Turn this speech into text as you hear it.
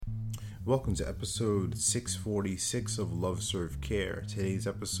Welcome to episode 646 of Love Serve Care. Today's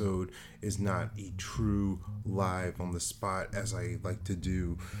episode is not a true live on the spot as I like to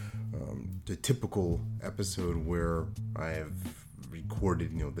do the typical episode where I have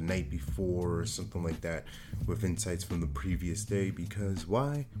recorded, the night before or something like that with insights from the previous day because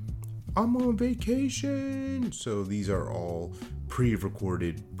why? I'm on vacation. So these are all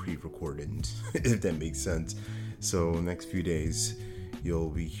pre-recorded, if that makes sense. So next few days, you'll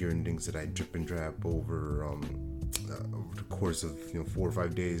be hearing things that I drip and drap over the course of 4 or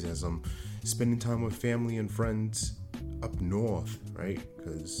 5 days as I'm spending time with family and friends up north, right?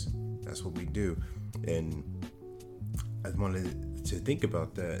 Because that's what we do. And I wanted to think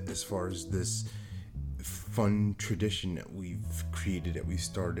about that as far as this fun tradition that we've created, that we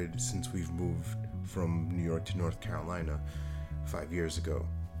started since we've moved from New York to North Carolina 5 years ago.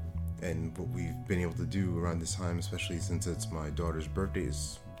 And what we've been able to do around this time, especially since it's my daughter's birthday,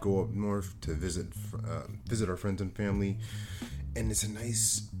 is go up north to visit our friends and family. And it's a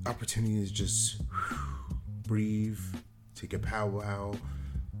nice opportunity to just breathe, take a powwow,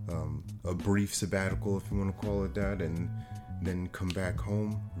 a brief sabbatical, if you want to call it that, and then come back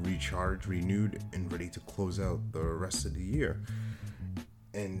home, recharged, renewed, and ready to close out the rest of the year.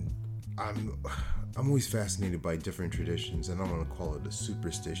 And I'm always fascinated by different traditions, and I don't want to call it a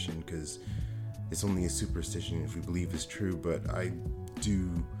superstition because it's only a superstition if we believe it's true, but I do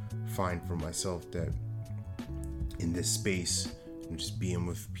find for myself that in this space, and just being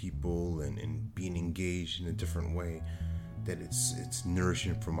with people and being engaged in a different way, that it's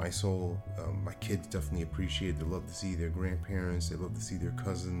nourishing for my soul. My kids definitely appreciate it. They love to see their grandparents, they love to see their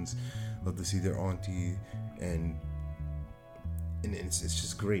cousins, love to see their auntie, and it's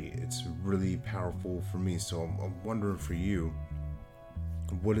just great. It's really powerful for me. So I'm wondering for you,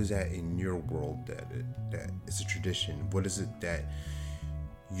 what is that in your world that it's a tradition? What is it that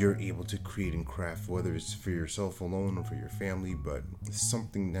you're able to create and craft, whether it's for yourself alone or for your family, but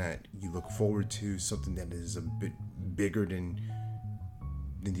something that you look forward to, something that is a bit bigger than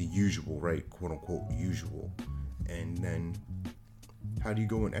the usual, right? Quote unquote usual. And then how do you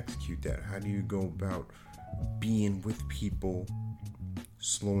go and execute that? How do you go about being with people,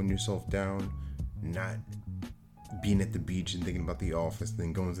 slowing yourself down, not being at the beach and thinking about the office,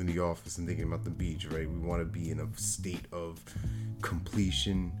 then going to the office and thinking about the beach, right? We want to be in a state of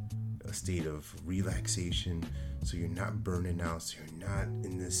completion, a state of relaxation, so you're not burning out, so you're not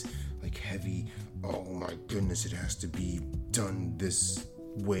in this heavy, oh my goodness, it has to be done this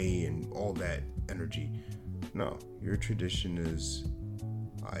way and all that energy. No, your tradition is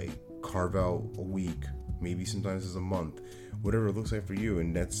I carve out a week, maybe sometimes it's a month, whatever it looks like for you,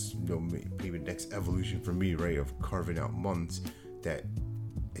 and that's maybe the next evolution for me, right, of carving out months that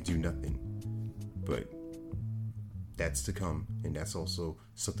I do nothing. But that's to come, and that's also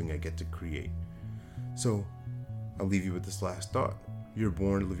something I get to create. So I'll leave you with this last thought. You're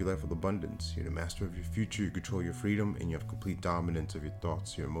born to live your life with abundance. You're the master of your future, you control your freedom, and you have complete dominance of your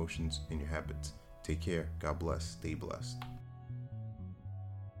thoughts, your emotions, and your habits. Take care, God bless, stay blessed.